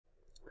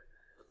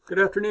Good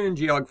afternoon,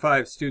 GEOG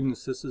 5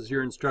 students. This is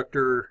your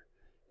instructor,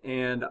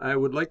 and I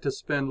would like to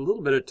spend a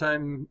little bit of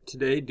time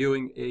today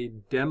doing a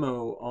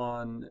demo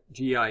on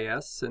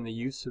GIS and the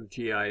use of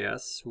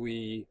GIS.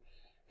 We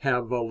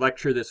have a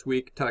lecture this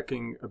week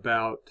talking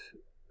about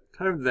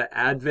kind of the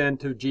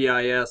advent of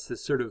GIS,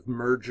 this sort of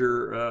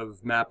merger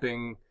of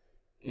mapping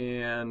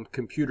and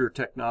computer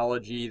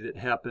technology that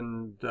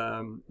happened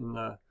in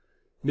the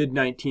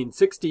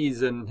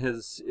mid-1960s and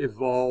has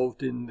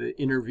evolved in the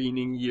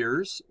intervening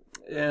years.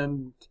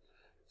 And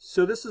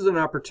so this is an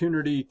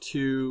opportunity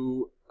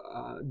to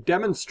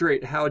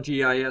demonstrate how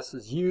GIS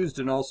is used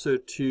and also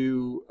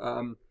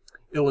to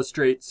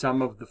illustrate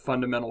some of the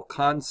fundamental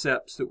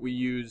concepts that we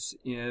use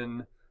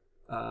in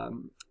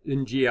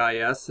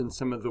GIS and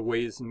some of the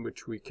ways in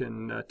which we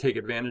can take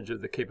advantage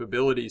of the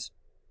capabilities.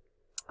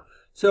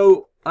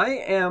 So I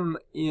am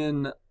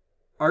in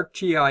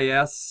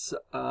ArcGIS,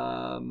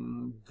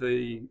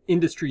 the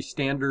industry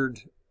standard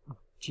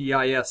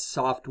GIS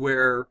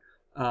software.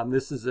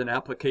 This is an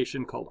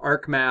application called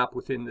ArcMap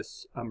within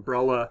this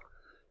umbrella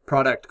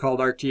product called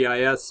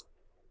ArcGIS.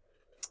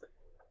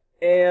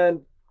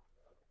 And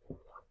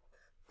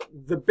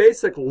the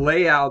basic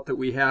layout that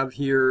we have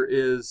here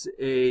is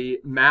a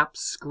map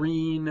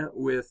screen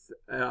with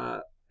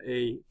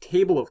a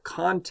table of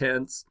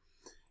contents.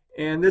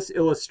 And this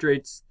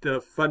illustrates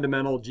the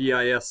fundamental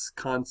GIS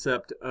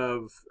concept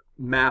of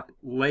map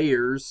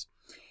layers.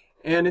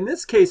 And in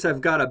this case,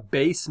 I've got a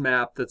base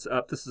map that's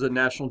up. This is a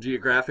National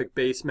Geographic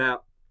base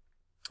map.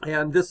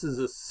 And this is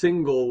a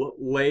single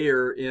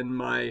layer in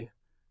my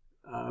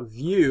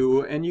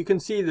view. And you can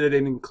see that it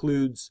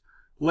includes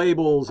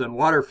labels and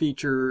water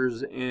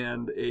features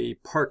and a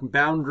park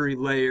boundary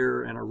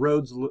layer and a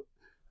roads,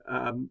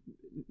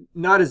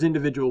 not as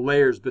individual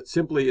layers, but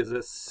simply as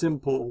a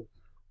single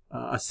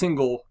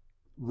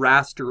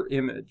raster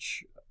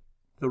image.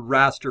 The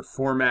raster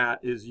format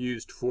is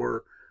used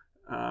for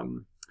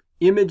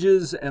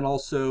images, and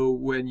also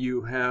when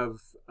you have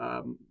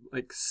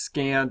like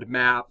scanned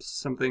maps,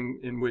 something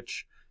in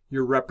which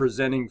you're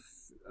representing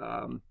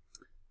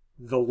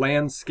the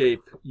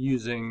landscape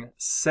using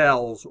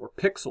cells or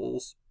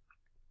pixels.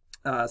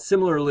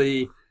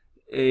 Similarly,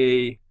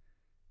 a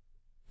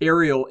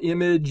aerial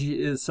image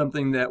is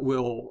something that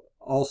will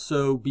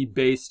also be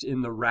based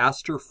in the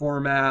raster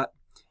format,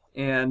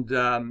 and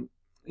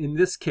in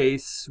this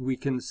case we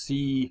can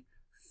see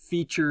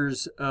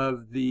features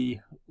of the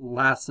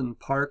Lassen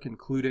Park,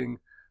 including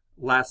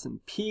Lassen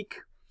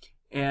Peak.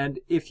 And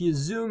if you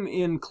zoom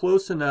in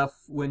close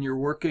enough when you're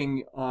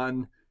working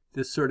on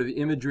this sort of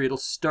imagery, it'll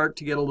start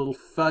to get a little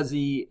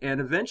fuzzy,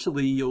 and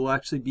eventually you'll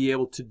actually be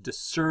able to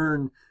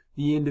discern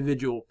the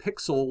individual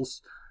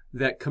pixels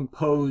that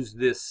compose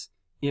this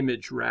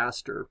image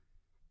raster.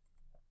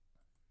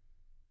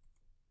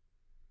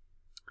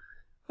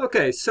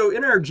 Okay, so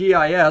in our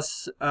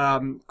GIS,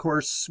 of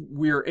course,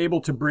 we are able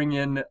to bring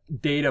in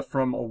data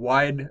from a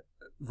wide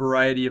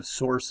variety of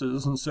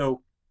sources, and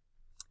so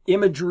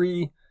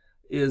imagery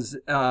is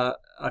a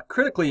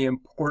critically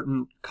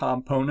important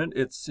component.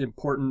 It's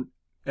important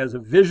as a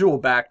visual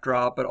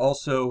backdrop, but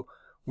also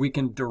we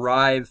can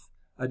derive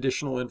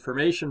additional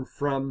information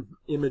from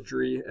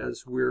imagery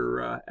as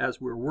we're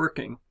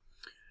working.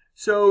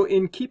 So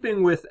in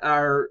keeping with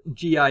our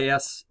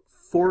GIS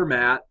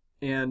format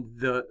and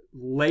the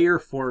layer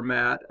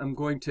format, I'm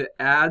going to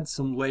add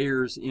some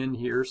layers in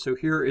here. So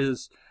here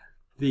is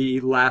the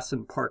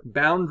Lassen Park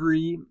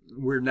boundary.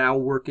 We're now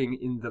working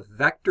in the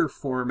vector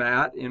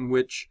format, in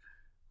which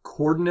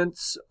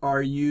coordinates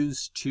are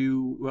used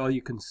to, well,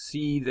 you can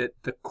see that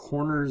the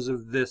corners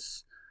of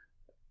this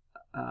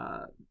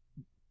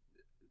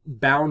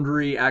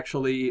boundary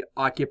actually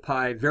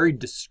occupy very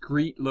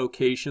discrete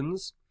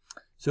locations.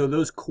 So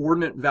those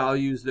coordinate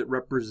values that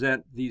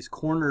represent these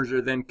corners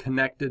are then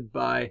connected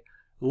by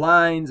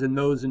lines, and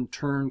those in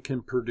turn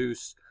can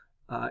produce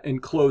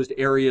enclosed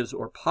areas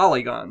or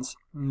polygons.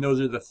 And those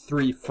are the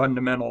three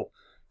fundamental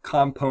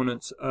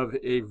components of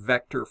a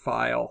vector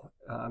file.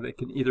 They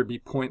can either be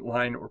point,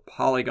 line, or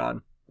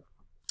polygon.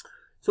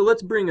 So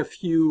let's bring a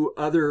few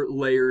other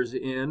layers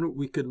in.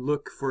 We could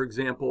look, for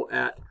example,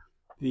 at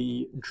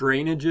the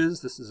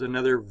drainages. This is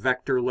another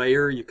vector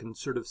layer. You can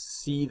sort of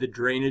see the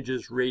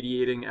drainages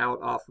radiating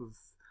out off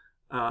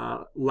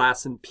of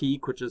Lassen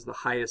Peak, which is the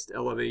highest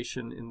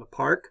elevation in the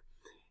park.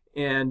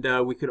 And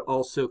we could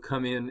also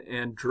come in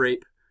and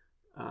drape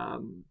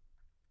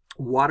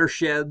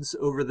watersheds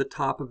over the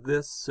top of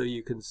this, so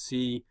you can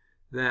see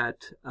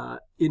that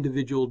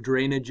individual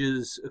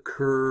drainages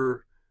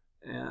occur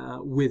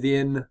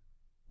within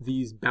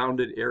these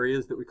bounded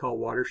areas that we call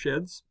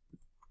watersheds.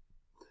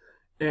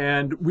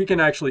 And we can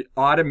actually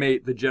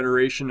automate the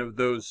generation of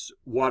those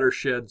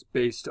watersheds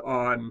based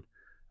on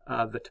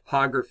the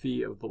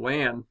topography of the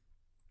land.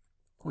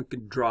 We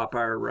can drop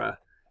our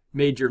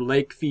major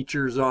lake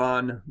features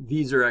on.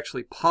 These are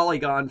actually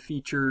polygon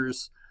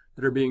features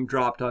that are being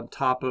dropped on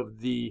top of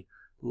the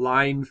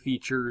line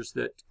features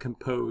that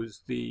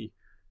compose the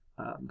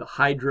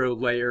hydro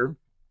layer.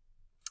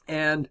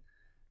 And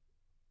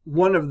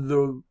one of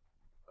the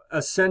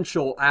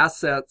essential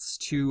assets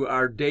to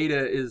our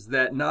data is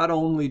that not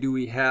only do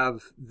we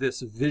have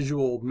this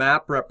visual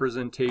map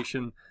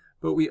representation,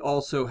 but we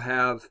also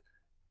have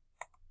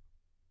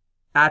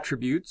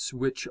attributes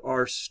which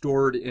are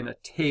stored in a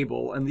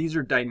table, and these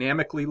are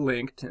dynamically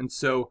linked. And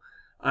so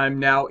I'm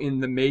now in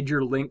the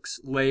major links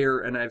layer,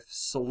 and I've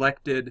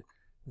selected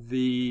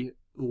the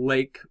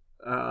lake,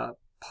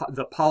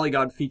 the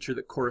polygon feature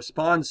that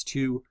corresponds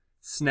to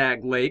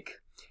Snag Lake.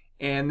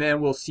 And then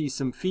we'll see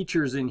some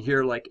features in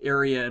here like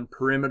area and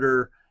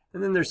perimeter.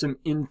 And then there's some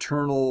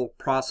internal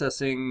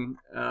processing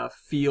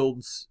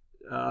fields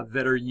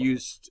that are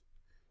used,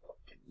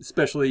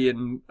 especially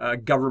in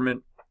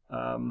government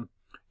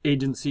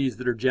agencies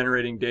that are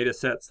generating data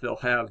sets. They'll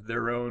have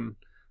their own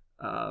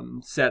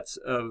sets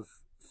of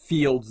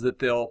fields that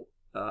they'll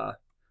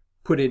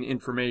put in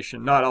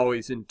information. Not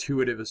always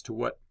intuitive as to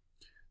what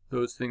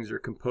those things are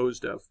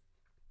composed of.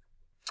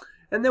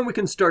 And then we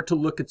can start to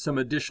look at some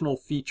additional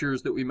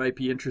features that we might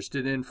be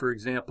interested in. For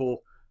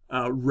example,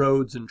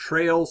 roads and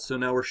trails. So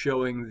now we're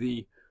showing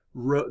the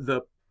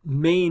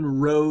main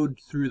road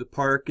through the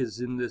park is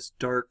in this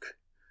dark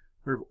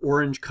sort of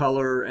orange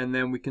color, and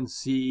then we can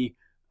see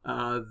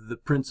the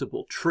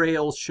principal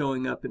trails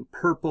showing up in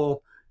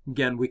purple.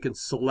 Again, we can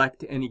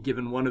select any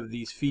given one of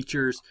these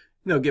features.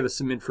 They'll give us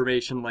some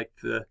information like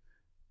the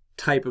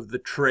type of the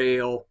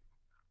trail,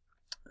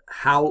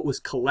 how it was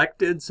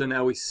collected. So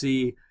now we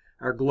see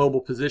our global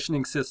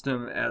positioning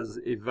system as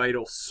a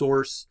vital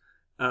source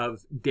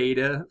of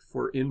data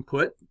for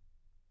input.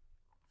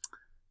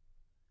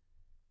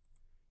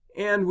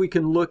 And we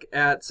can look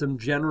at some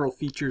general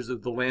features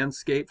of the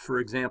landscape. For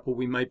example,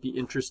 we might be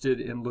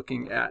interested in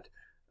looking at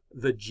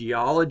the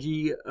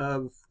geology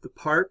of the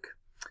park.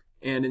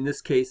 And in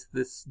this case,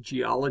 this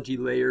geology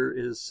layer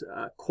is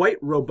quite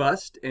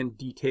robust and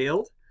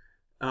detailed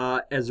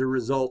as a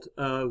result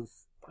of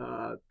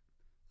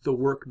the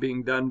work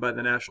being done by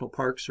the National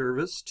Park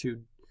Service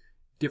to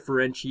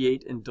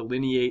differentiate and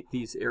delineate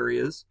these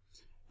areas.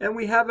 And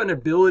we have an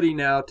ability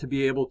now to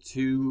be able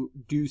to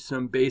do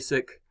some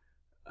basic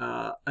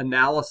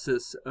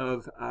analysis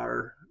of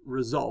our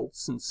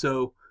results. And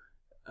so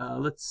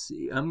let's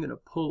see, I'm going to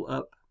pull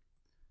up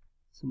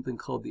something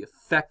called the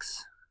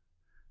effects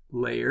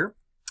layer,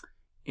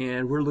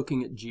 and we're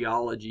looking at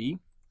geology.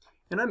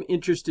 And I'm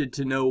interested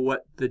to know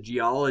what the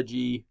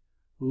geology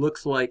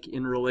looks like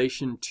in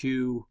relation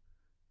to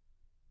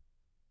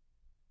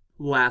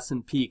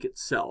Lassen Peak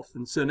itself.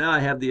 And so now I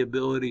have the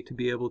ability to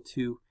be able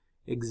to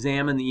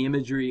examine the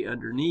imagery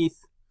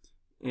underneath,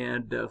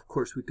 and of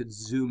course we could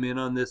zoom in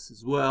on this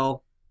as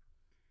well.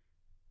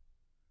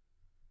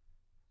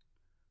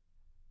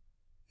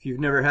 If you've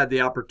never had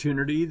the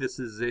opportunity, this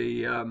is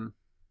a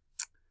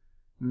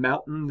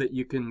mountain that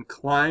you can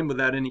climb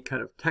without any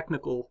kind of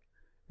technical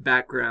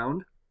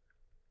background.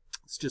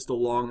 It's just a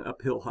long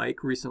uphill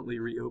hike, recently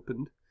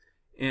reopened.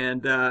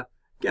 And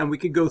again, we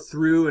could go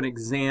through and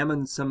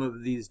examine some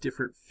of these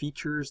different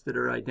features that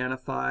are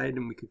identified,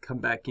 and we could come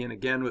back in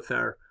again with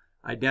our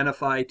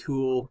identify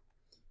tool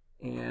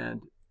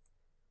and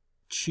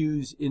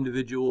choose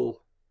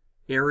individual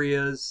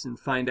areas and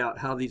find out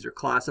how these are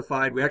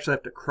classified. We actually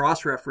have to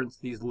cross-reference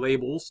these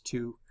labels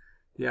to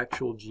the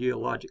actual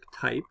geologic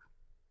type.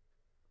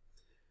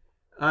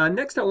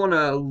 Next, I want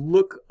to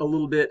look a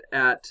little bit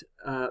at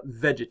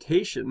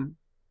vegetation.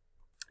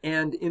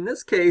 And in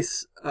this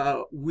case,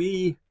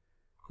 we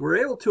were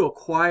able to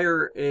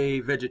acquire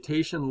a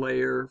vegetation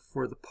layer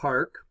for the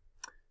park.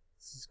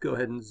 Let's go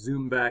ahead and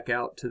zoom back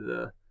out to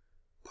the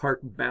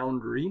park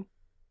boundary.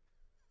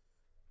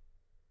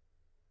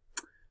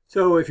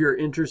 So if you're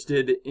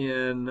interested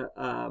in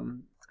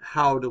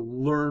how to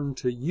learn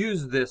to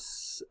use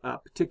this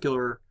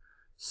particular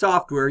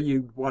software,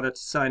 you want to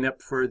sign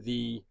up for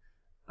the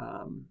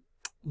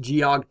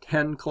GEOG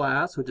 10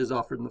 class, which is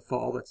offered in the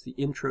fall. That's the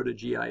Intro to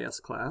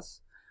GIS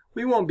class.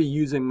 We won't be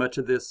using much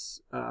of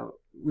this.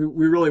 We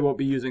really won't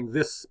be using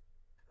this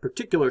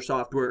particular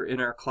software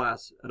in our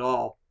class at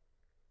all.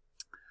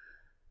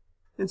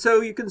 And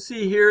so you can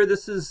see here,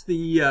 this is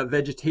the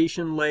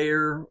vegetation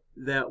layer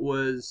that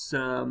was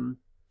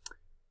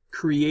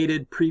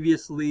created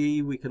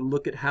previously. We can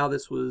look at how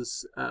this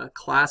was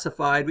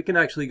classified. We can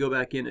actually go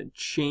back in and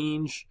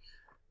change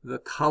the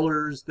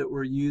colors that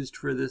were used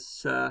for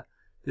this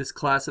this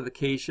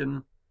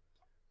classification.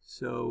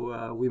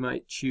 So we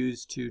might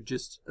choose to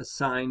just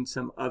assign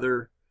some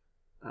other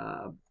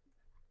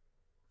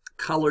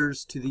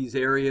colors to these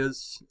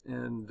areas,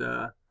 and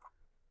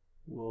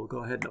we'll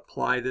go ahead and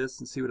apply this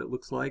and see what it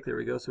looks like. There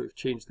we go. So we've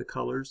changed the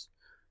colors.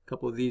 A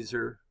couple of these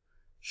are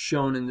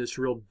shown in this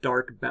real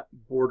dark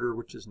border,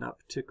 which is not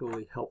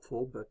particularly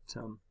helpful, but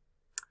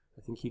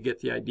I think you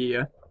get the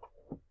idea.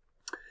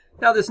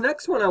 Now this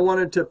next one I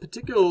wanted to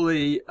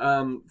particularly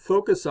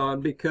focus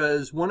on,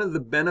 because one of the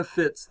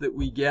benefits that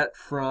we get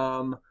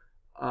from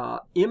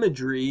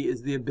imagery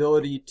is the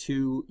ability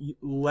to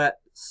let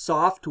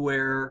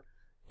software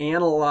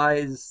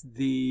analyze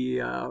the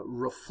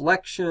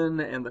reflection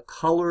and the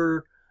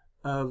color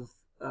of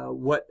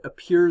what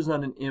appears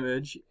on an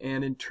image,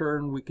 and in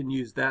turn we can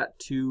use that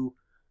to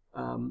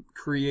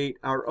create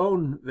our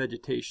own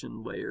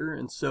vegetation layer.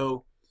 And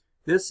so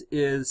this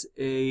is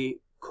a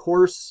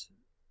coarse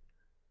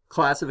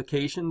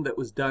classification that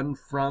was done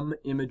from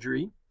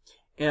imagery.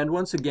 And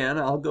once again,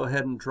 I'll go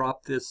ahead and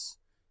drop this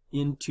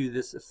into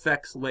this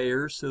effects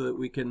layer so that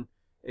we can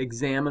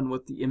examine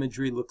what the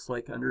imagery looks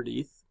like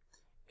underneath.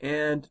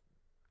 And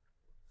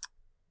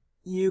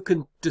you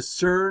can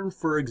discern,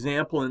 for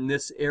example, in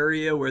this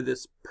area where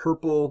this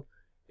purple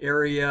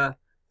area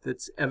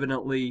that's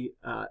evidently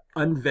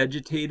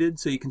unvegetated.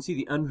 So you can see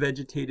the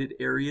unvegetated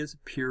areas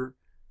appear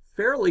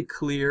fairly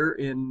clear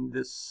in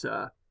this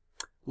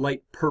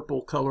light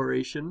purple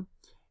coloration.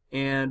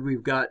 And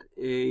we've got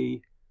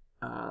a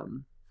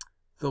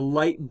the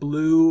light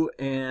blue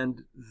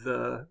and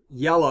the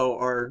yellow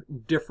are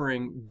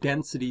differing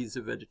densities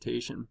of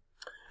vegetation.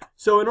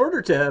 So in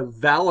order to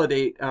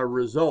validate our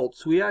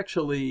results, we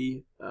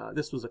actually,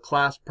 this was a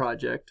class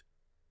project,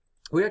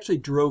 we actually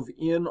drove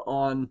in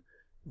on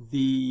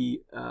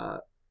the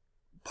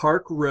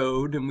park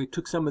road, and we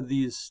took some of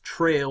these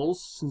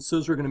trails, since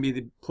those were going to be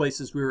the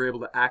places we were able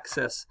to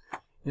access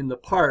in the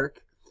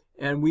park,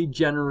 and we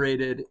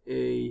generated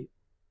a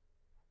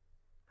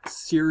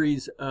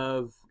series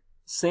of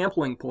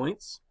sampling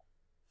points.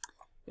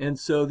 And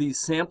so these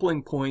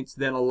sampling points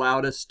then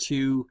allowed us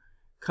to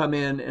come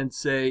in and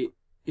say,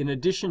 in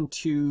addition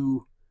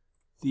to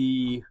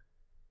the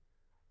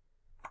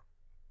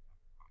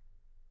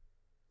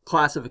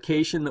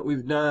classification that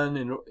we've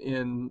done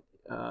in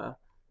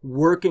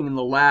working in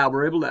the lab,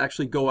 we're able to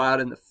actually go out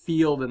in the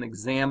field and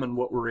examine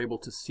what we're able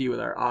to see with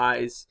our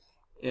eyes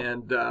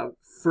and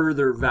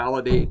further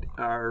validate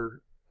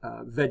our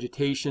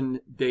vegetation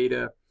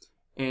data.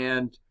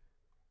 And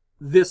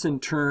this in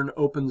turn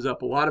opens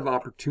up a lot of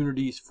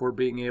opportunities for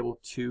being able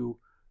to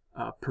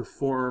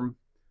perform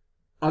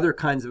other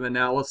kinds of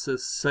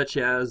analysis, such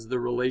as the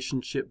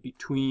relationship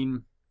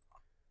between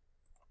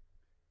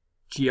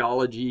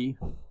geology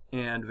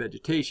and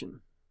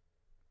vegetation.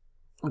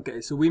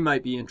 Okay, so we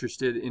might be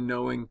interested in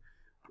knowing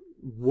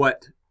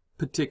what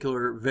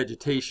particular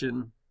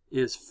vegetation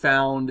is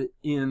found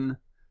in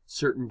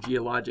certain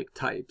geologic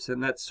types,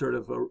 and that's sort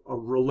of a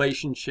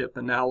relationship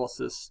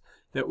analysis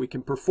that we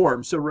can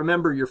perform. So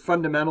remember, your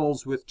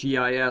fundamentals with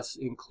GIS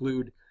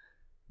include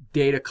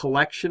data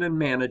collection and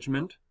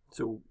management.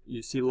 So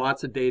you see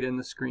lots of data in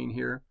the screen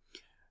here.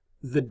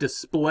 The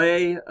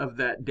display of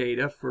that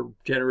data for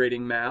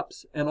generating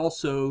maps, and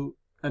also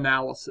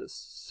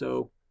analysis.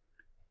 So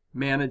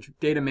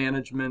data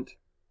management,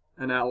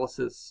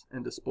 analysis,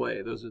 and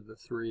display. Those are the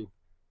three.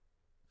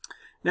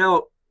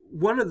 Now,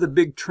 one of the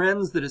big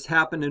trends that has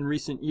happened in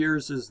recent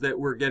years is that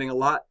we're getting a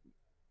lot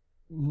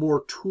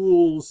more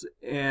tools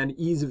and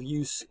ease of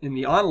use in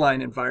the online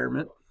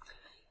environment.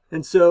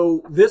 And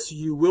so this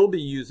you will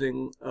be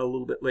using a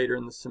little bit later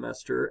in the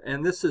semester.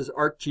 And this is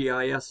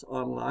ArcGIS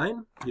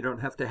Online. You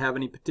don't have to have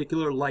any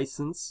particular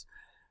license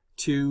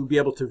to be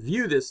able to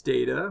view this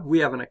data. We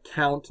have an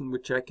account in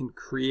which I can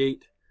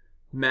create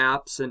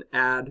maps and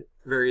add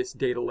various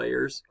data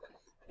layers.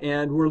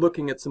 And we're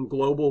looking at some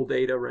global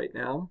data right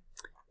now.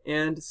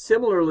 And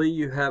similarly,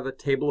 you have a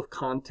table of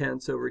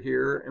contents over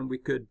here, and we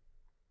could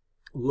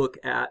look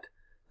at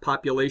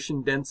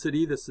population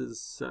density. This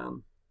is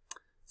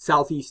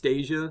Southeast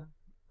Asia.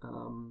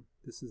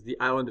 This is the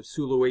island of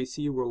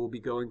Sulawesi, where we'll be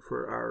going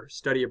for our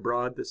study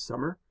abroad this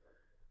summer.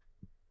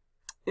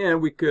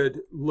 And we could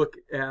look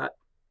at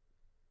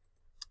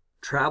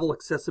travel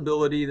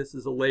accessibility. This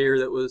is a layer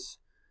that was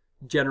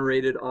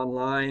generated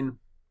online.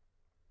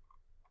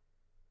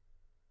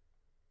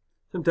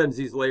 Sometimes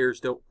these layers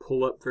don't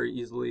pull up very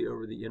easily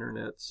over the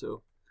internet,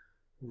 so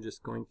I'm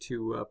just going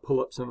to pull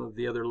up some of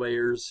the other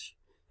layers.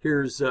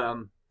 Here's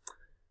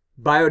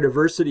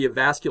biodiversity of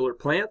vascular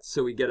plants,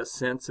 so we get a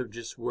sense of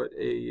just what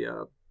a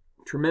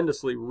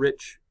tremendously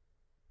rich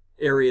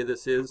area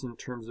this is in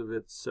terms of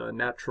its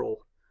natural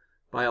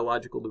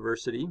biological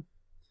diversity.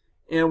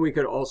 And we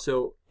could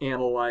also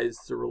analyze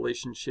the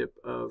relationship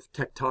of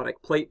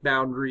tectonic plate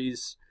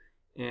boundaries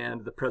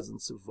and the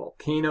presence of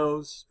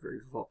volcanoes, very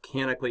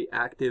volcanically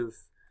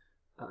active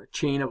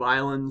chain of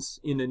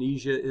islands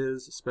Indonesia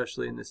is,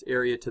 especially in this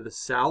area to the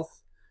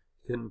south.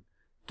 You can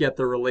get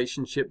the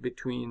relationship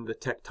between the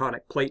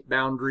tectonic plate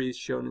boundaries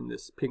shown in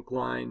this pink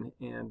line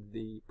and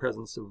the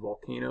presence of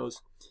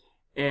volcanoes.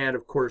 And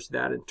of course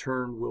that in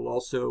turn will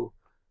also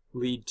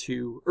lead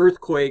to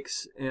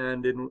earthquakes,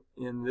 and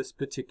in this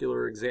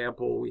particular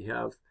example we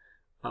have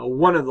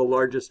one of the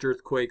largest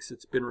earthquakes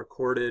that's been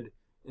recorded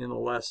in the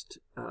last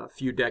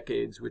few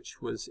decades,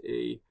 which was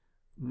a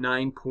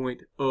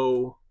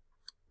 9.0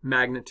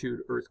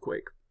 magnitude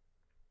earthquake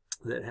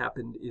that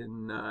happened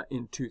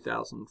in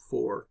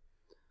 2004.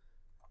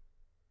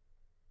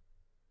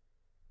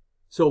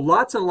 So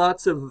lots and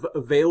lots of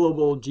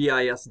available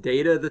GIS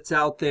data that's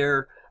out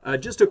there.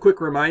 Just a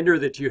quick reminder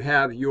that you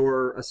have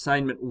your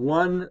assignment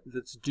 1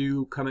 that's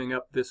due coming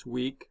up this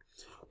week.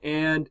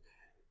 And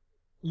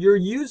you're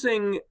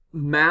using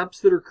maps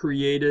that are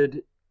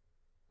created,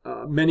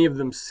 many of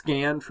them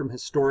scanned from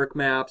historic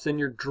maps, and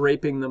you're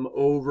draping them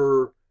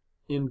over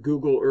in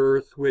Google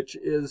Earth, which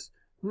is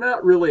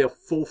not really a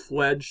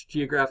full-fledged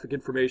geographic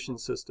information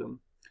system.